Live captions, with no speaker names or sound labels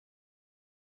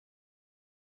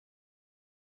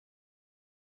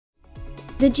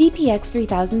The GPX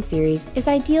 3000 series is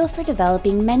ideal for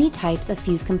developing many types of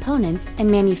fuse components and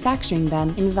manufacturing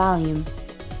them in volume.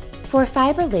 For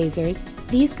fiber lasers,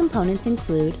 these components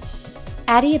include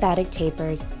adiabatic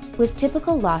tapers with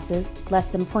typical losses less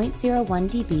than 0.01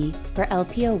 dB for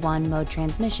LPO1 mode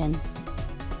transmission,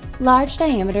 large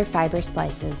diameter fiber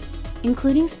splices,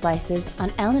 including splices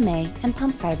on LMA and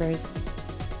pump fibers,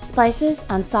 splices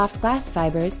on soft glass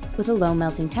fibers with a low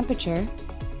melting temperature,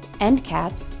 end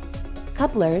caps,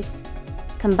 couplers,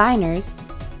 combiners,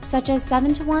 such as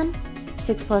 7:1,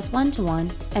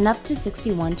 6+1:1, and up to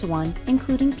 61:1,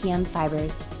 including PM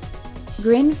fibers,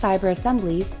 GRIN fiber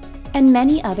assemblies, and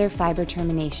many other fiber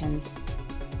terminations.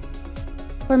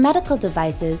 For medical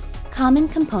devices, common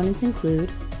components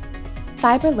include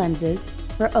fiber lenses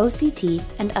for OCT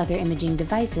and other imaging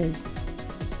devices,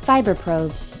 fiber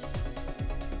probes,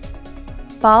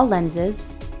 ball lenses,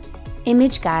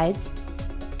 image guides,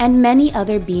 and many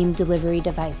other beam delivery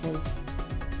devices.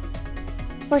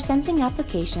 For sensing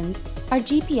applications, our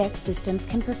GPX systems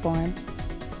can perform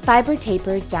fiber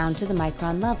tapers down to the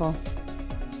micron level,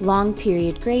 long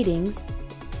period gratings,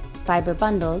 fiber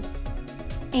bundles,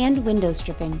 and window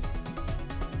stripping.